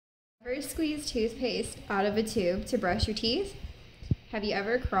Ever squeeze toothpaste out of a tube to brush your teeth? Have you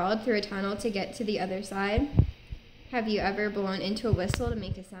ever crawled through a tunnel to get to the other side? Have you ever blown into a whistle to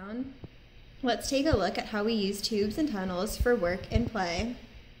make a sound? Let's take a look at how we use tubes and tunnels for work and play.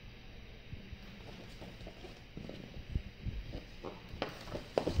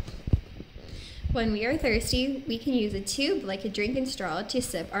 When we are thirsty, we can use a tube like a drinking straw to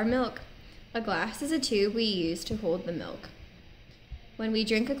sip our milk. A glass is a tube we use to hold the milk. When we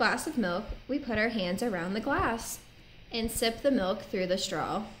drink a glass of milk, we put our hands around the glass and sip the milk through the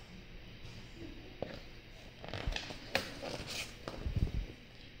straw.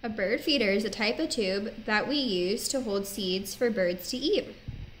 A bird feeder is a type of tube that we use to hold seeds for birds to eat.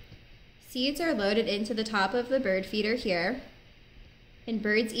 Seeds are loaded into the top of the bird feeder here, and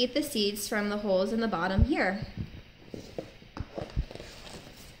birds eat the seeds from the holes in the bottom here.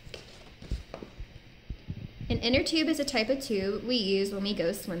 An inner tube is a type of tube we use when we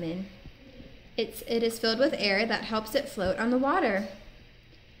go swimming. It is filled with air that helps it float on the water.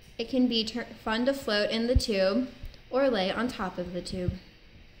 It can be fun to float in the tube or lay on top of the tube.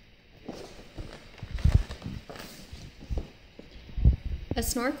 A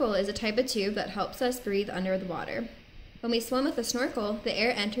snorkel is a type of tube that helps us breathe under the water. When we swim with a snorkel, the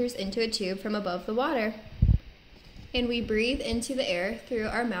air enters into a tube from above the water, and we breathe into the air through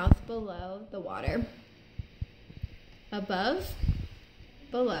our mouth below the water. Above,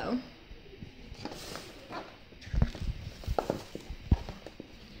 below.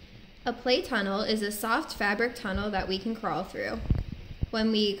 A play tunnel is a soft fabric tunnel that we can crawl through.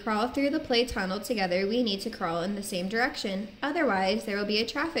 When we crawl through the play tunnel together, we need to crawl in the same direction. Otherwise, there will be a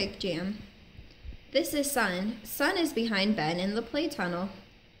traffic jam. This is Sun. Sun is behind Ben in the play tunnel.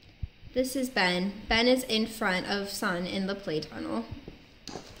 This is Ben. Ben is in front of Sun in the play tunnel.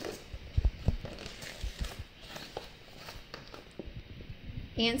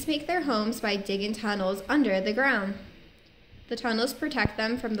 Ants make their homes by digging tunnels under the ground. The tunnels protect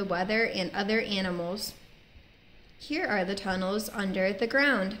them from the weather and other animals. Here are the tunnels under the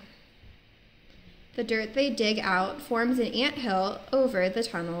ground. The dirt they dig out forms an anthill over the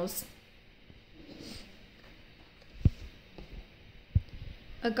tunnels.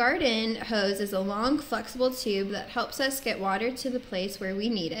 A garden hose is a long, flexible tube that helps us get water to the place where we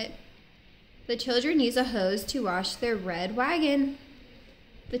need it. The children use a hose to wash their red wagon.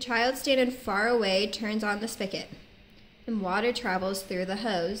 The child standing far away turns on the spigot, and water travels through the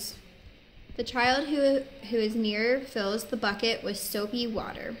hose. The child who is near fills the bucket with soapy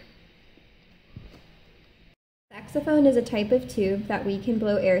water. Saxophone is a type of tube that we can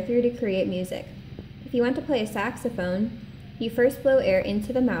blow air through to create music. If you want to play a saxophone, you first blow air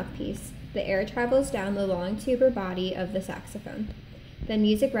into the mouthpiece. The air travels down the long tube or body of the saxophone. Then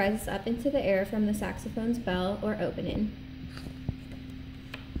music rises up into the air from the saxophone's bell or opening.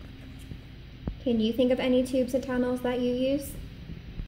 Can you think of any tubes and tunnels that you use?